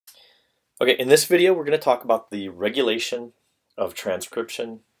Okay, in this video we're going to talk about the regulation of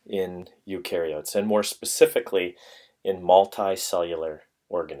transcription in eukaryotes, and more specifically in multicellular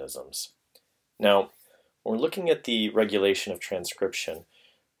organisms. Now, when we're looking at the regulation of transcription,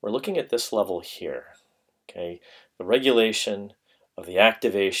 we're looking at this level here, okay? The regulation of the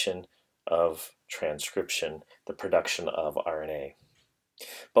activation of transcription, the production of RNA.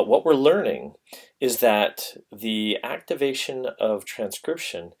 But what we're learning is that the activation of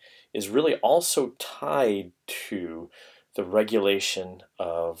transcription is really also tied to the regulation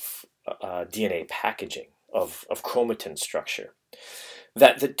of DNA packaging, of chromatin structure.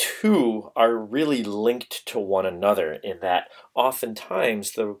 That the two are really linked to one another in that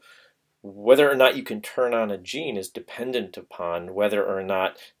oftentimes whether or not you can turn on a gene is dependent upon whether or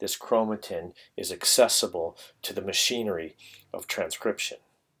not this chromatin is accessible to the machinery of transcription.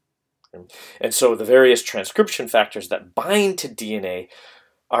 And so the various transcription factors that bind to DNA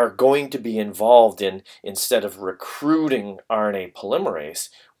are going to be involved in, instead of recruiting RNA polymerase,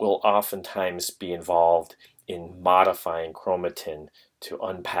 will oftentimes be involved in modifying chromatin to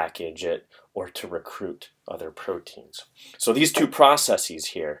unpackage it or to recruit other proteins. So these two processes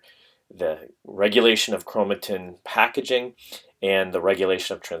here, the regulation of chromatin packaging and the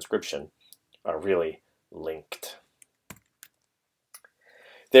regulation of transcription, are really linked.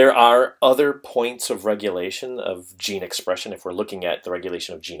 There are other points of regulation of gene expression. If we're looking at the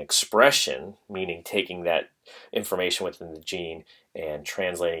regulation of gene expression, meaning taking that information within the gene and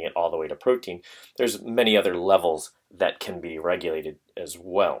translating it all the way to protein, there's many other levels that can be regulated as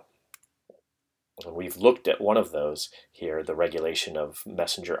well. And we've looked at one of those here, the regulation of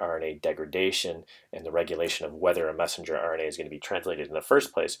messenger RNA degradation and the regulation of whether a messenger RNA is going to be translated in the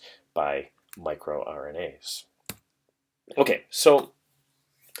first place by microRNAs. Okay, so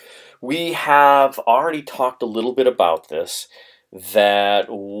we have already talked a little bit about this, that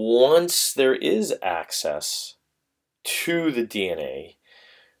once there is access to the DNA,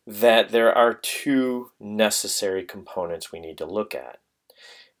 that there are two necessary components we need to look at.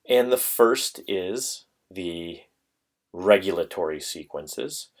 And the first is the regulatory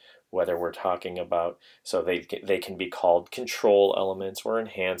sequences, whether we're talking about, so they can be called control elements or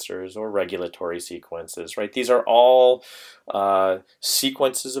enhancers or regulatory sequences, right? These are all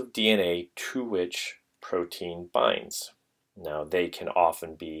sequences of DNA to which protein binds. Now, they can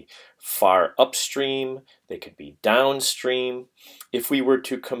often be far upstream, they could be downstream. If we were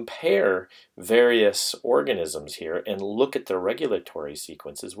to compare various organisms here and look at the regulatory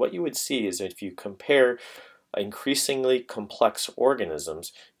sequences, what you would see is if you compare increasingly complex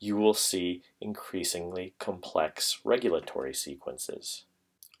organisms, you will see increasingly complex regulatory sequences.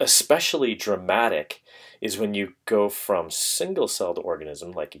 Especially dramatic is when you go from single-celled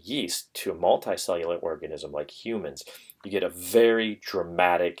organism like yeast to a multicellular organism like humans. You get a very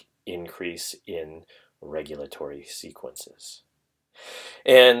dramatic increase in regulatory sequences.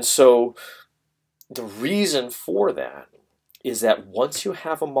 And so the reason for that is that once you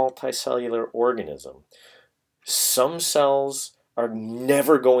have a multicellular organism, some cells are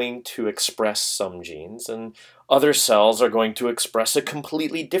never going to express some genes, and other cells are going to express a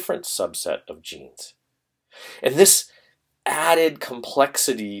completely different subset of genes. And this added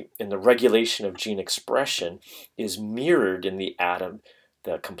complexity in the regulation of gene expression is mirrored in the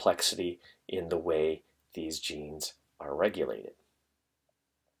complexity in the way these genes are regulated.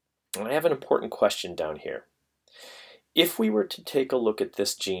 And I have an important question down here. If we were to take a look at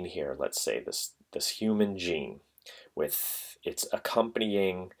this gene here, let's say this human gene with its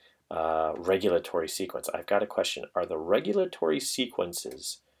accompanying regulatory sequence, I've got a question. Are the regulatory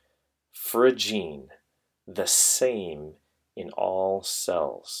sequences for a gene the same in all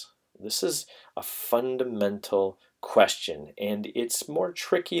cells? This is a fundamental question, and it's more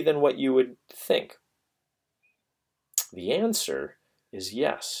tricky than what you would think. The answer is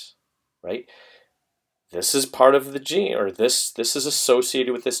yes, right? This is part of the gene, or this is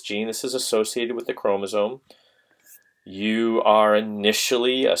associated with this gene, this is associated with the chromosome. You are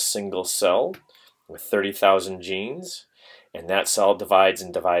initially a single cell with 30,000 genes, and that cell divides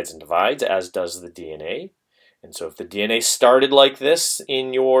and divides and divides, as does the DNA. And so if the DNA started like this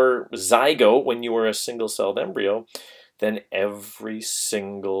in your zygote when you were a single-celled embryo, then every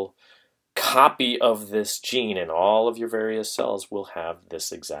single copy of this gene in all of your various cells will have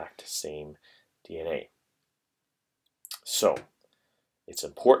this exact same DNA. So it's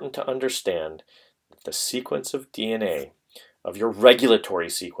important to understand that the sequence of DNA, of your regulatory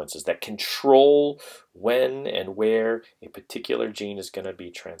sequences that control when and where a particular gene is going to be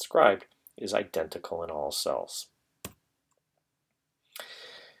transcribed, is identical in all cells.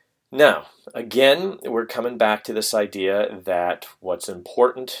 Now, again, we're coming back to this idea that what's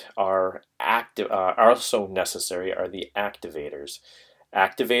important are also necessary are the activators.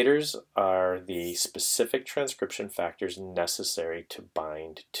 Activators are the specific transcription factors necessary to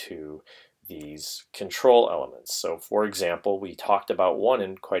bind to these control elements. So, for example, we talked about one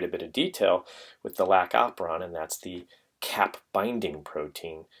in quite a bit of detail with the lac operon, and that's the cap binding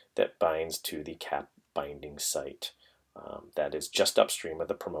protein that binds to the cap binding site. That is just upstream of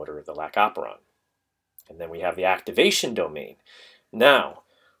the promoter of the lac operon. And then we have the activation domain. Now,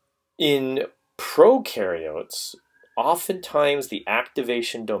 in prokaryotes, oftentimes the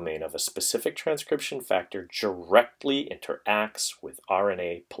activation domain of a specific transcription factor directly interacts with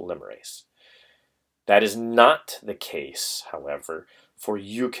RNA polymerase. That is not the case, however, for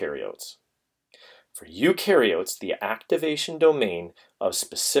eukaryotes. For eukaryotes, the activation domain of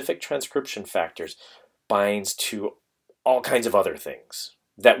specific transcription factors binds to all kinds of other things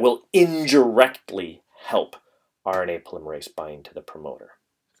that will indirectly help RNA polymerase bind to the promoter.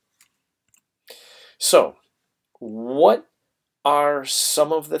 So, what are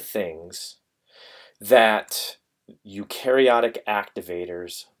some of the things that eukaryotic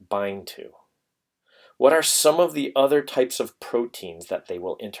activators bind to? What are some of the other types of proteins that they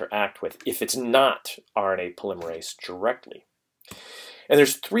will interact with if it's not RNA polymerase directly? And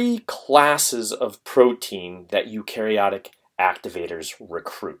there's three classes of protein that eukaryotic activators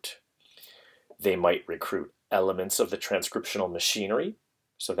recruit. They might recruit elements of the transcriptional machinery.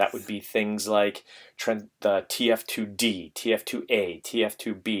 So that would be things like the TF2D, TF2A,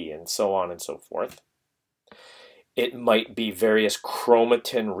 TF2B, and so on and so forth. It might be various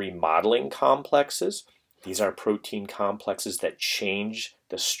chromatin remodeling complexes. These are protein complexes that change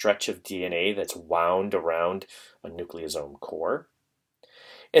the stretch of DNA that's wound around a nucleosome core.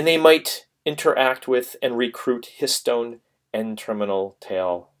 And they might interact with and recruit histone N-terminal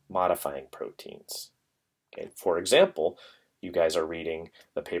tail modifying proteins. Okay, for example, you guys are reading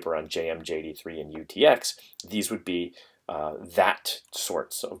the paper on JM-JD3 and UTX. These would be that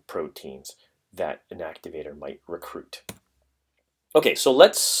sorts of proteins that an activator might recruit. Okay, so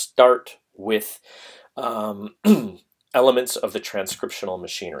let's start with elements of the transcriptional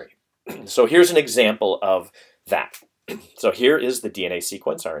machinery. So here's an example of that. So here is the DNA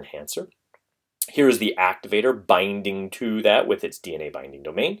sequence, our enhancer. Here is the activator binding to that with its DNA binding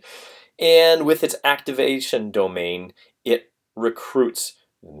domain. And with its activation domain, it recruits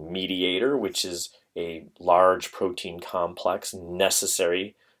mediator, which is a large protein complex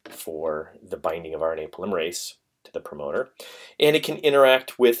necessary for the binding of RNA polymerase to the promoter. And it can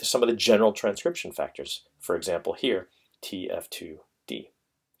interact with some of the general transcription factors, for example here, TF2D.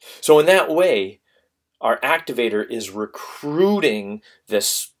 So in that way, our activator is recruiting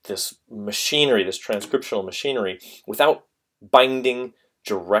this machinery, this transcriptional machinery, without binding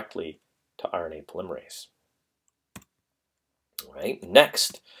directly to RNA polymerase. All right.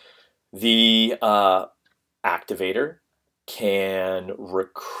 Next, the activator can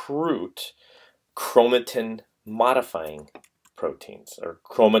recruit chromatin modifying proteins or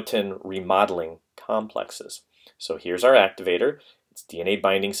chromatin remodeling complexes. So here's our activator. Its DNA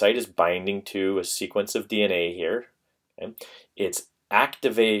binding site is binding to a sequence of DNA here. Okay. Its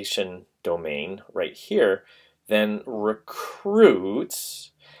activation domain right here then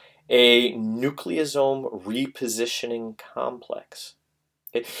recruits a nucleosome repositioning complex.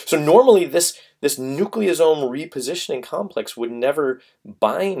 Okay. So normally this nucleosome repositioning complex would never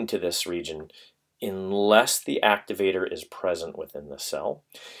bind to this region unless the activator is present within the cell,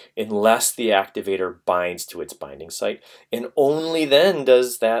 unless the activator binds to its binding site, and only then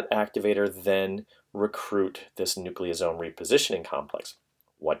does that activator then recruit this nucleosome repositioning complex.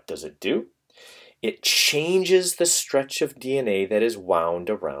 What does it do? It changes the stretch of DNA that is wound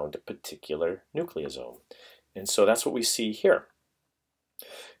around a particular nucleosome. And so that's what we see here.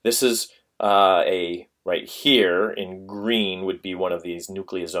 This is right here in green would be one of these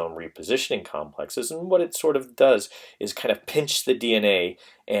nucleosome repositioning complexes, and what it sort of does is kind of pinch the DNA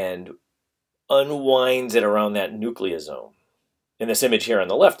and unwinds it around that nucleosome. In this image here on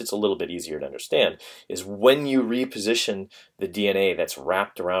the left, it's a little bit easier to understand, is when you reposition the DNA that's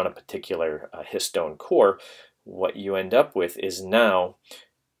wrapped around a particular histone core, what you end up with is now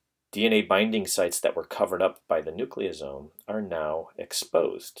DNA binding sites that were covered up by the nucleosome are now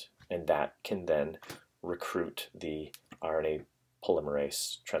exposed, and that can then recruit the RNA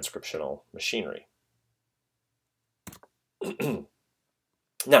polymerase transcriptional machinery.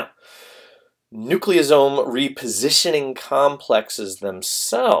 Now, nucleosome repositioning complexes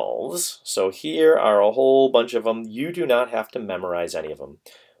themselves, so here are a whole bunch of them. You do not have to memorize any of them,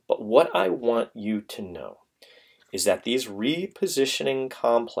 but what I want you to know is that these repositioning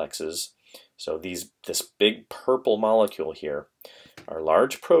complexes, so this big purple molecule here, are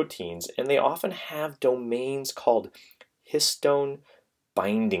large proteins, and they often have domains called histone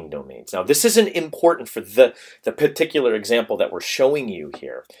binding domains. Now, this isn't important for the particular example that we're showing you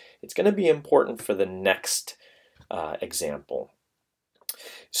here. It's going to be important for the next example.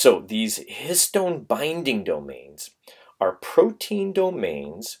 So these histone binding domains are protein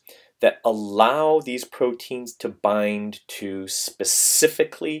domains that allow these proteins to bind to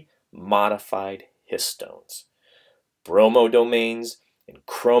specifically modified histones. Bromodomains and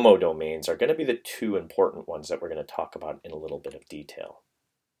chromodomains are going to be the two important ones that we're going to talk about in a little bit of detail.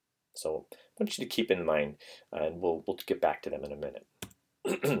 So I want you to keep in mind, and we'll get back to them in a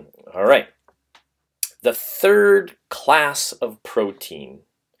minute. All right. The third class of protein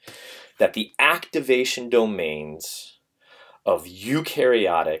that the activation domains of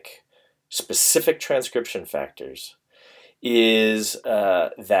eukaryotic specific transcription factors is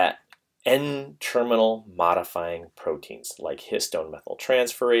that N-terminal modifying proteins like histone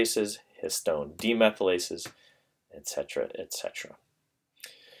methyltransferases, histone demethylases, etc., etc.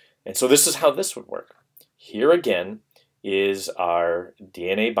 And so this is how this would work. Here again is our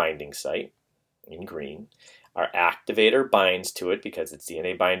DNA binding site in green. Our activator binds to it because its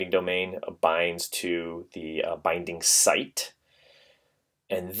DNA binding domain binds to the binding site.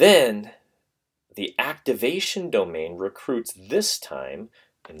 And then the activation domain recruits, this time,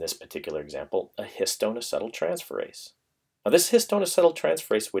 in this particular example, a histone acetyltransferase. Now, this histone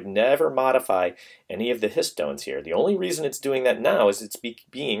acetyltransferase would never modify any of the histones here. The only reason it's doing that now is it's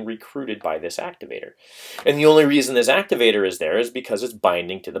being recruited by this activator. And the only reason this activator is there is because it's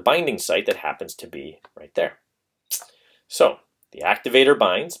binding to the binding site that happens to be right there. So the activator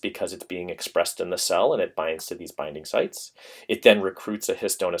binds because it's being expressed in the cell, and it binds to these binding sites. It then recruits a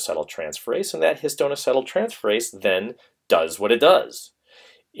histone acetyltransferase, and that histone acetyltransferase then does what it does.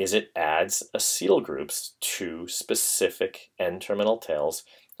 Is it adds acetyl groups to specific N-terminal tails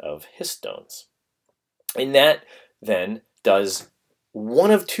of histones. And that then does one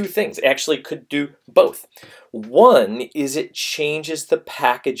of two things. It actually could do both. One is it changes the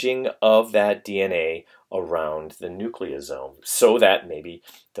packaging of that DNA around the nucleosome so that maybe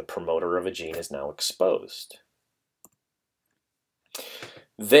the promoter of a gene is now exposed.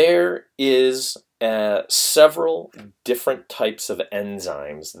 There is several different types of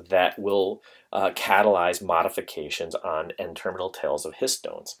enzymes that will catalyze modifications on N-terminal tails of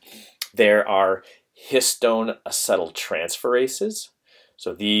histones. There are histone acetyltransferases,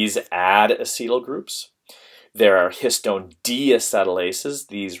 so these add acetyl groups. There are histone deacetylases,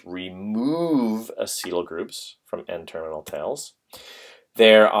 these remove acetyl groups from N-terminal tails.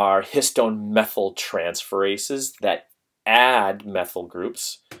 There are histone methyltransferases that add methyl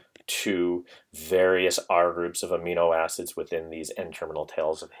groups to various R groups of amino acids within these N-terminal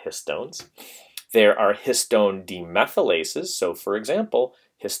tails of histones. There are histone demethylases, so for example,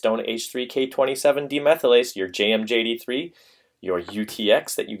 histone H3K27 demethylase, your JMJD3, your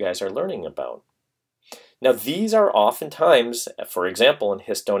UTX that you guys are learning about. Now these are oftentimes, for example, in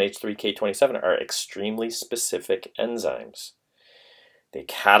histone H3K27, are extremely specific enzymes. They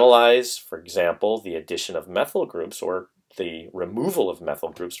catalyze, for example, the addition of methyl groups or the removal of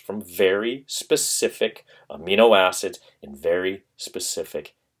methyl groups from very specific amino acids in very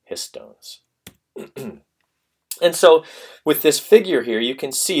specific histones. And so with this figure here, you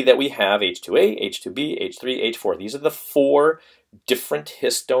can see that we have H2A, H2B, H3, H4. These are the four different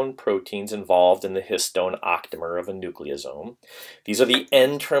histone proteins involved in the histone octamer of a nucleosome. These are the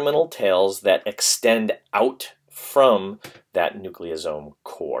N-terminal tails that extend out from that nucleosome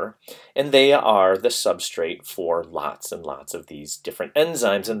core, and they are the substrate for lots and lots of these different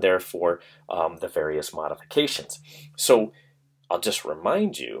enzymes and therefore the various modifications. So I'll just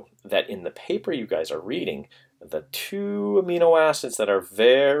remind you that in the paper you guys are reading, the two amino acids that are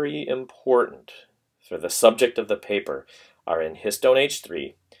very important for the subject of the paper are in histone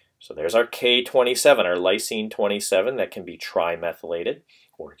H3. So there's our K27, our lysine 27 that can be trimethylated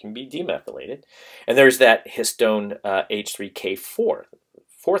or it can be demethylated. And there's that histone H3K4,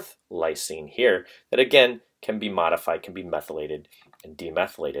 fourth lysine here, that again can be modified, can be methylated and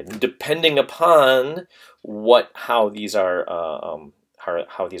demethylated. And depending upon how these are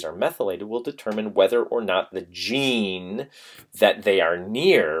methylated will determine whether or not the gene that they are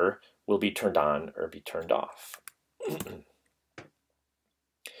near will be turned on or be turned off.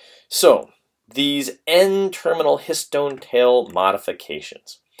 So these N-terminal histone tail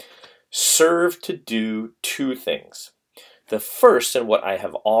modifications serve to do two things. The first, and what I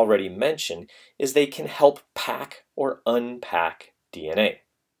have already mentioned, is they can help pack or unpack DNA.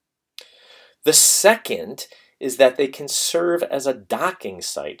 The second is that they can serve as a docking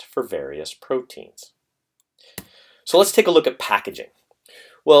site for various proteins. So let's take a look at packaging.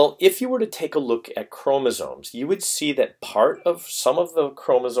 Well, if you were to take a look at chromosomes, you would see that part of some of the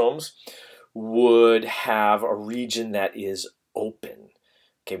chromosomes would have a region that is open.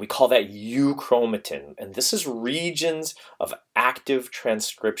 Okay, we call that euchromatin, and this is regions of active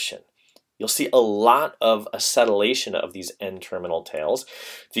transcription. You'll see a lot of acetylation of these N-terminal tails.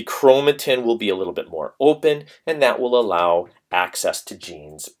 The chromatin will be a little bit more open, and that will allow access to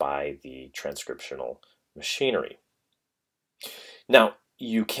genes by the transcriptional machinery. Now,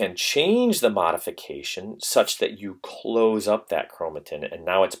 you can change the modification such that you close up that chromatin, and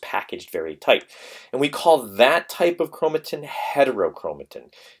now it's packaged very tight. And we call that type of chromatin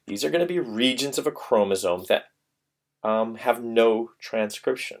heterochromatin. These are going to be regions of a chromosome that have no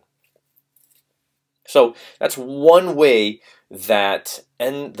transcription. So that's one way that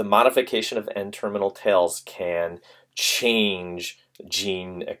the modification of N-terminal tails can change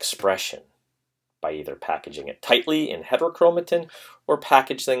gene expression, by either packaging it tightly in heterochromatin or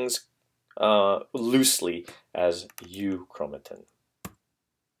package things loosely as euchromatin.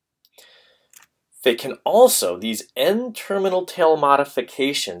 They can also, these N-terminal tail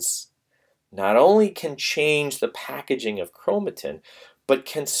modifications not only can change the packaging of chromatin, but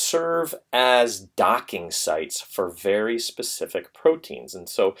can serve as docking sites for very specific proteins. And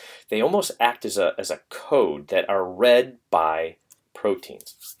so they almost act as a code that are read by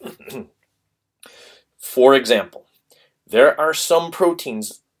proteins. For example, there are some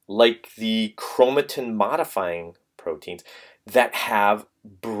proteins like the chromatin modifying proteins that have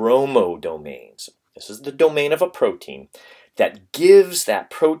bromodomains. This is the domain of a protein that gives that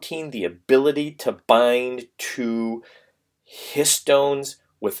protein the ability to bind to histones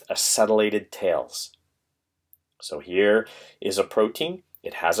with acetylated tails. So here is a protein.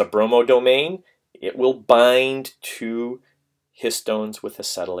 It has a bromodomain. It will bind to histones with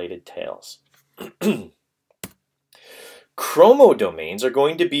acetylated tails. Chromodomains are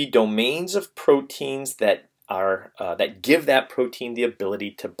going to be domains of proteins that give that protein the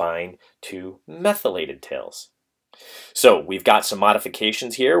ability to bind to methylated tails. So we've got some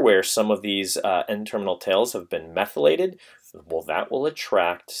modifications here where some of these N-terminal tails have been methylated. Well, that will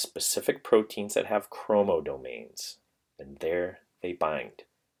attract specific proteins that have chromodomains, and there they bind.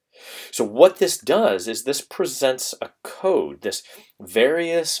 So what this does is this presents a code. This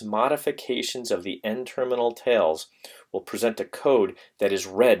various modifications of the N-terminal tails will present a code that is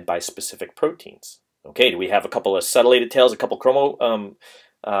read by specific proteins. Okay, do we have a couple of acetylated tails, a couple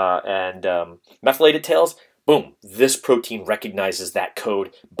methylated tails? Boom, this protein recognizes that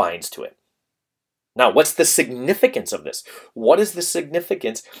code, binds to it. Now, what's the significance of this? What is the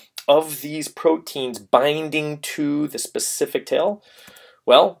significance of these proteins binding to the specific tail?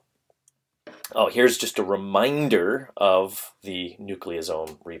 Well, here's just a reminder of the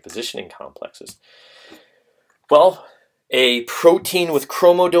nucleosome repositioning complexes. Well, a protein with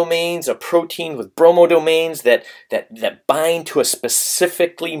chromodomains, a protein with bromodomains that bind to a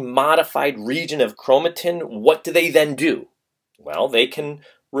specifically modified region of chromatin, what do they then do? Well, they can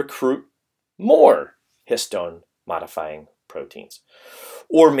recruit more histone modifying proteins.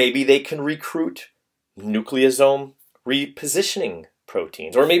 Or maybe they can recruit nucleosome repositioning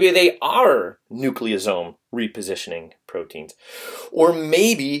proteins. Or maybe they are nucleosome repositioning proteins. Or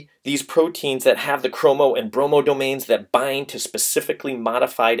maybe these proteins that have the chromo and bromo domains that bind to specifically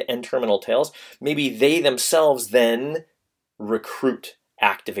modified N-terminal tails, maybe they themselves then recruit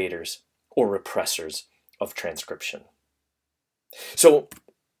activators or repressors of transcription. So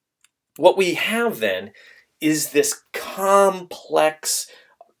what we have then is this complex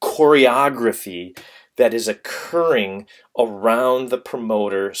choreography that is occurring around the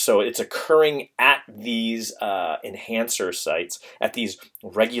promoter. So it's occurring at these enhancer sites, at these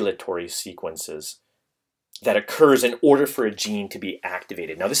regulatory sequences that occurs in order for a gene to be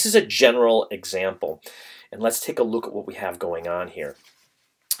activated. Now, this is a general example, and let's take a look at what we have going on here.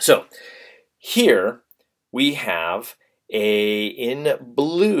 So here we have in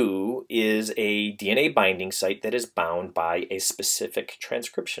blue is a DNA binding site that is bound by a specific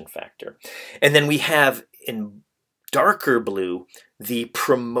transcription factor. And then we have in darker blue the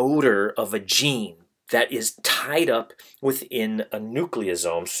promoter of a gene that is tied up within a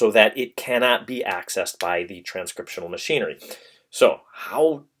nucleosome so that it cannot be accessed by the transcriptional machinery. So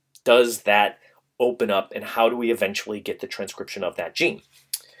how does that open up, and how do we eventually get the transcription of that gene?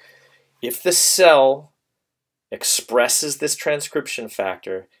 If the cell expresses this transcription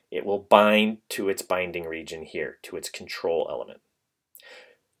factor, it will bind to its binding region here, to its control element.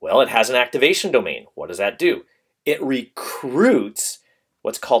 Well, it has an activation domain. What does that do? It recruits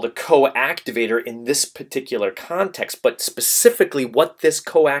what's called a coactivator in this particular context. But specifically what this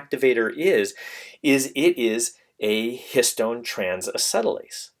coactivator is it is a histone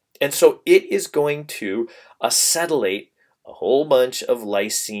transacetylase. And so it is going to acetylate a whole bunch of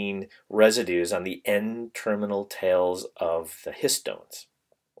lysine residues on the N-terminal tails of the histones.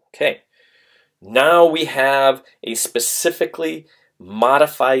 Okay, now we have a specifically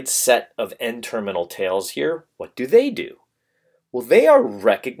modified set of N-terminal tails here. What do? Well, they are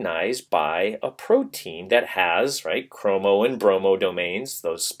recognized by a protein that has, right, chromo and bromo domains,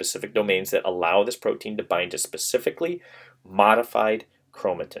 those specific domains that allow this protein to bind to specifically modified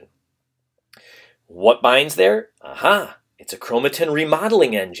chromatin. What binds there? Aha, it's a chromatin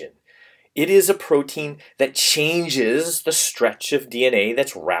remodeling engine. It is a protein that changes the stretch of DNA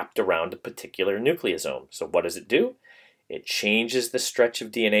that's wrapped around a particular nucleosome. So what does it do? It changes the stretch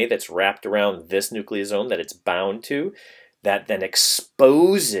of DNA that's wrapped around this nucleosome that it's bound to, that then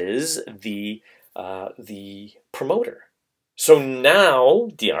exposes the promoter. So now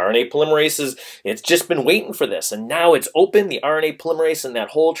the RNA polymerase it's just been waiting for this, and now it's open. The RNA polymerase and that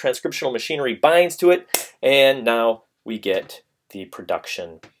whole transcriptional machinery binds to it, and now we get the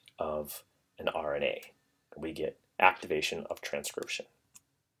production of an RNA. We get activation of transcription.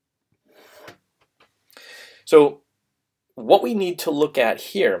 So what we need to look at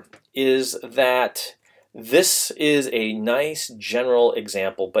here is that this is a nice general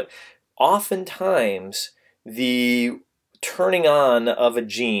example, but oftentimes the turning on of a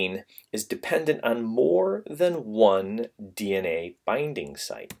gene is dependent on more than one DNA binding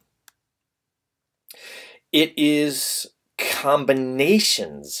site. It is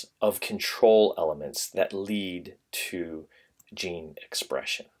combinations of control elements that lead to gene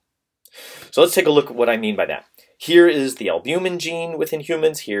expression. So let's take a look at what I mean by that. Here is the albumin gene within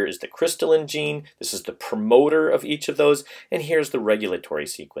humans. Here is the crystalline gene. This is the promoter of each of those. And here's the regulatory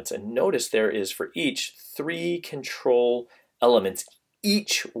sequence. And notice there is for each 3 control elements,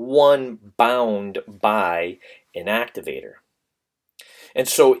 each one bound by an activator. And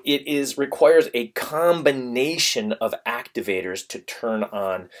so it requires a combination of activators to turn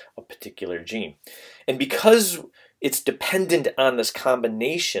on a particular gene. And because it's dependent on this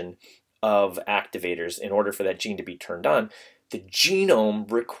combination of activators in order for that gene to be turned on, the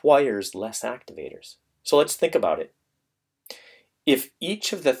genome requires less activators. So let's think about it. If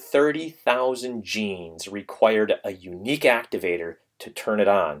each of the 30,000 genes required a unique activator to turn it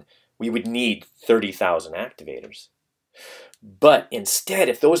on, we would need 30,000 activators. But instead,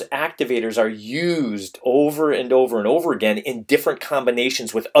 if those activators are used over and over and over again in different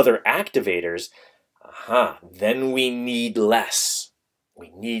combinations with other activators, then we need less.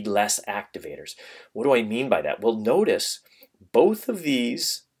 We need less activators. What do I mean by that? Well, notice both of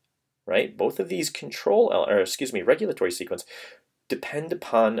these, right? Both of these regulatory sequence depend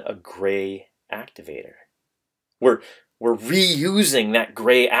upon a gray activator. We're reusing that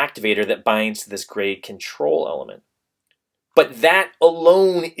gray activator that binds to this gray control element. But that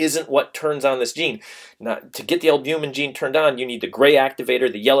alone isn't what turns on this gene. Now, to get the albumin gene turned on, you need the gray activator,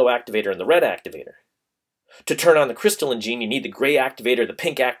 the yellow activator, and the red activator. To turn on the crystalline gene, you need the gray activator, the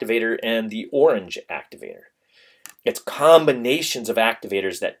pink activator, and the orange activator. It's combinations of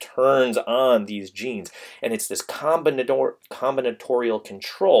activators that turns on these genes. And it's this combinatorial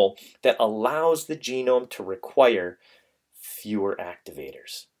control that allows the genome to require fewer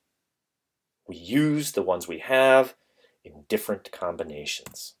activators. We use the ones we have in different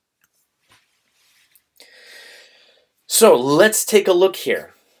combinations. So let's take a look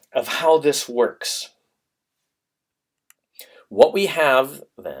here of how this works. What we have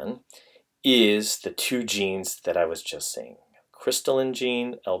then is the 2 genes that I was just saying. Crystalline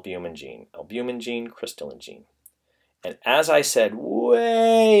gene, albumin gene, crystalline gene. And as I said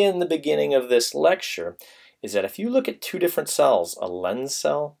way in the beginning of this lecture, is that if you look at 2 different cells, a lens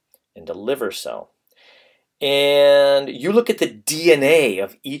cell and a liver cell, and you look at the DNA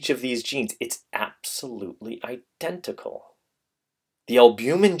of each of these genes, it's absolutely identical. The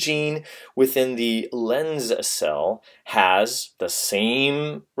albumin gene within the lens cell has the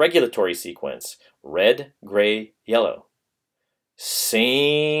same regulatory sequence, red, gray, yellow.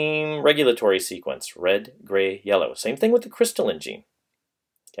 Same regulatory sequence, red, gray, yellow. Same thing with the crystalline gene.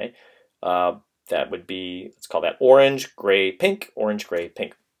 Okay, that would be, let's call that orange, gray, pink, orange, gray,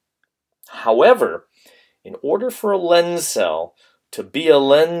 pink. However, in order for a lens cell to be a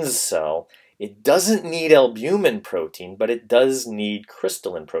lens cell, it doesn't need albumin protein, but it does need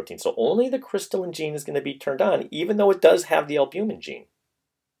crystalline protein. So only the crystalline gene is going to be turned on, even though it does have the albumin gene.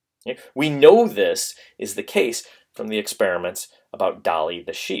 Okay? We know this is the case from the experiments about Dolly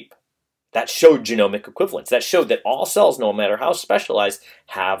the sheep. That showed genomic equivalence. That showed that all cells, no matter how specialized,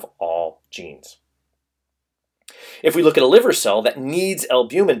 have all genes. If we look at a liver cell that needs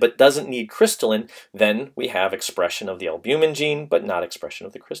albumin but doesn't need crystalline, then we have expression of the albumin gene but not expression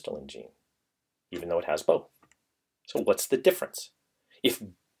of the crystalline gene, even though it has both. So what's the difference? If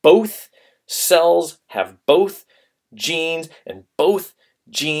both cells have both genes and both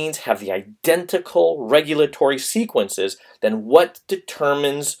genes have the identical regulatory sequences, then what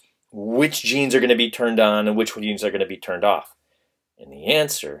determines which genes are going to be turned on and which genes are going to be turned off? And the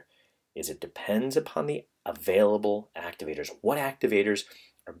answer is it depends upon the available activators. What activators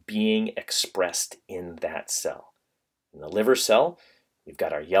are being expressed in that cell? In the liver cell, we've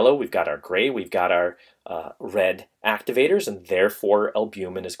got our yellow, we've got our gray, we've got our red activators, and therefore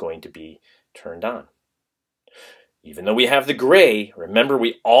albumin is going to be turned on. Even though we have the gray, remember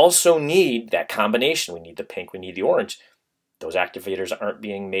we also need that combination. We need the pink, we need the orange. Those activators aren't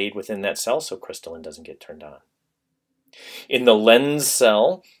being made within that cell, so crystalline doesn't get turned on. In the lens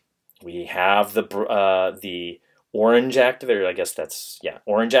cell, we have the orange activator, I guess that's, yeah,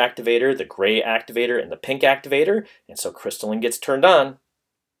 orange activator, the gray activator, and the pink activator, and so crystalline gets turned on.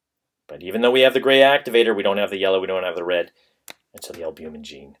 But even though we have the gray activator, we don't have the yellow, we don't have the red, and so the albumin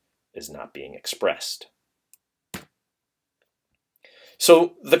gene is not being expressed.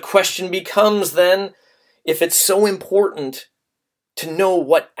 So the question becomes then, if it's so important to know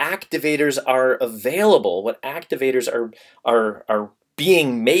what activators are available, what activators are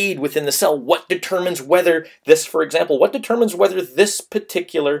being made within the cell, what determines whether this, for example, what determines whether this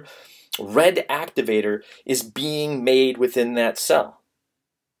particular red activator is being made within that cell?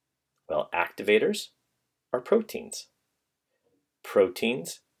 Well, activators are proteins.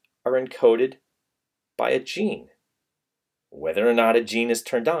 Proteins are encoded by a gene. Whether or not a gene is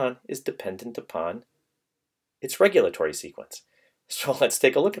turned on is dependent upon its regulatory sequence. So let's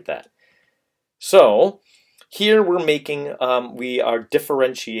take a look at that. So here we're making, we are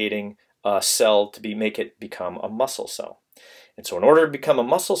differentiating a cell to make it become a muscle cell. And so in order to become a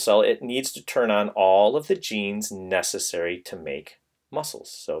muscle cell, it needs to turn on all of the genes necessary to make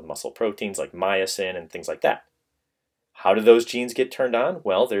muscles. So muscle proteins like myosin and things like that. How do those genes get turned on?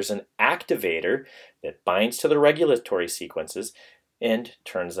 Well, there's an activator that binds to the regulatory sequences and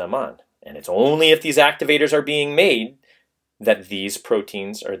turns them on. And it's only if these activators are being made that these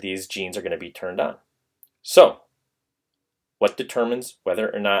proteins or these genes are going to be turned on. So, what determines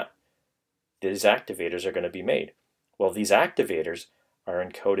whether or not these activators are going to be made? Well, these activators are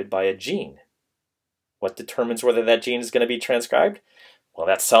encoded by a gene. What determines whether that gene is going to be transcribed? Well,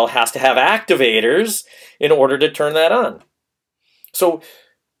 that cell has to have activators in order to turn that on. So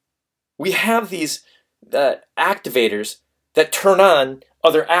we have these activators that turn on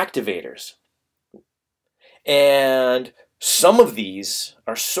other activators. And some of these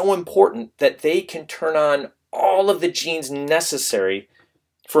are so important that they can turn on all of the genes necessary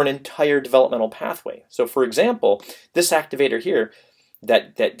for an entire developmental pathway. So for example, this activator here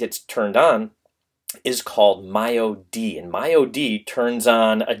that gets turned on is called MyoD, and MyoD turns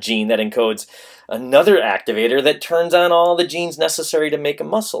on a gene that encodes another activator that turns on all the genes necessary to make a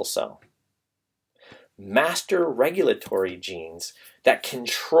muscle cell. Master regulatory genes that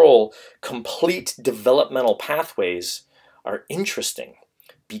control complete developmental pathways are interesting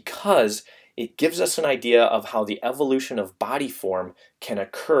because it gives us an idea of how the evolution of body form can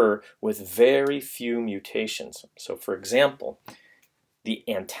occur with very few mutations. So for example, the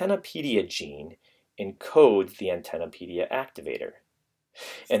antennapedia gene encodes the antennapedia activator.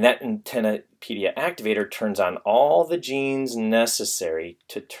 And that antennapedia activator turns on all the genes necessary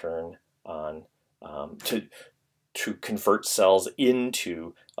to turn on, to convert cells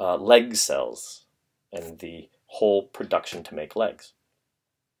into leg cells and the whole production to make legs.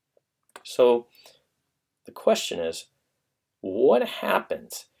 So the question is, what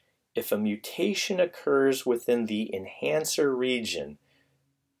happens if a mutation occurs within the enhancer region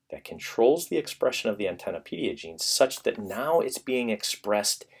that controls the expression of the antennapedia gene such that now it's being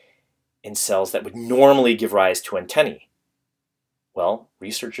expressed in cells that would normally give rise to antennae? Well,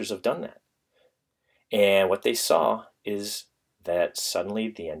 researchers have done that. And what they saw is that suddenly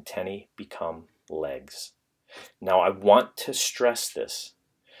the antennae become legs. Now I want to stress this.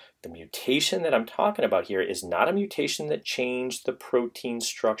 The mutation that I'm talking about here is not a mutation that changed the protein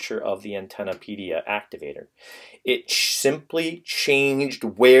structure of the antennapedia activator. It simply changed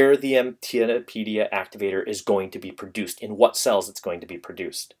where the antennapedia activator is going to be produced, in what cells it's going to be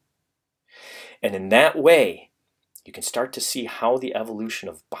produced. And in that way, you can start to see how the evolution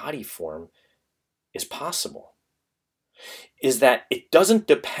of body form is possible. is that it doesn't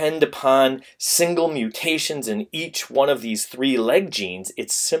depend upon single mutations in each one of these 3 leg genes. It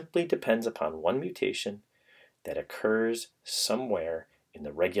simply depends upon one mutation that occurs somewhere in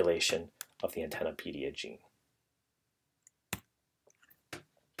the regulation of the antennapedia gene.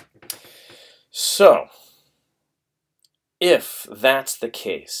 So, if that's the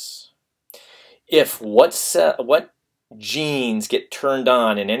case, if what genes get turned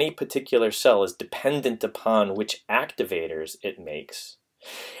on in any particular cell is dependent upon which activators it makes,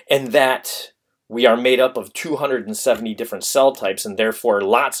 and that we are made up of 270 different cell types, and therefore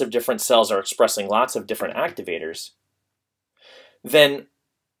lots of different cells are expressing lots of different activators, then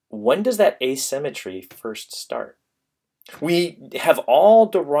when does that asymmetry first start? We have all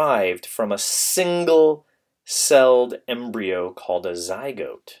derived from a single-celled embryo called a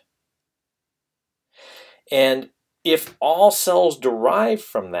zygote. And if all cells derive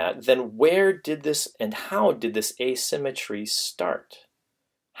from that, then where did this and how did this asymmetry start?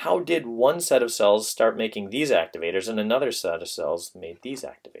 How did one set of cells start making these activators and another set of cells made these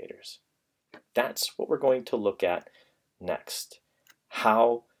activators? That's what we're going to look at next.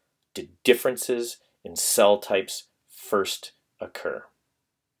 How did differences in cell types first occur?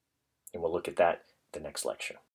 And we'll look at that in the next lecture.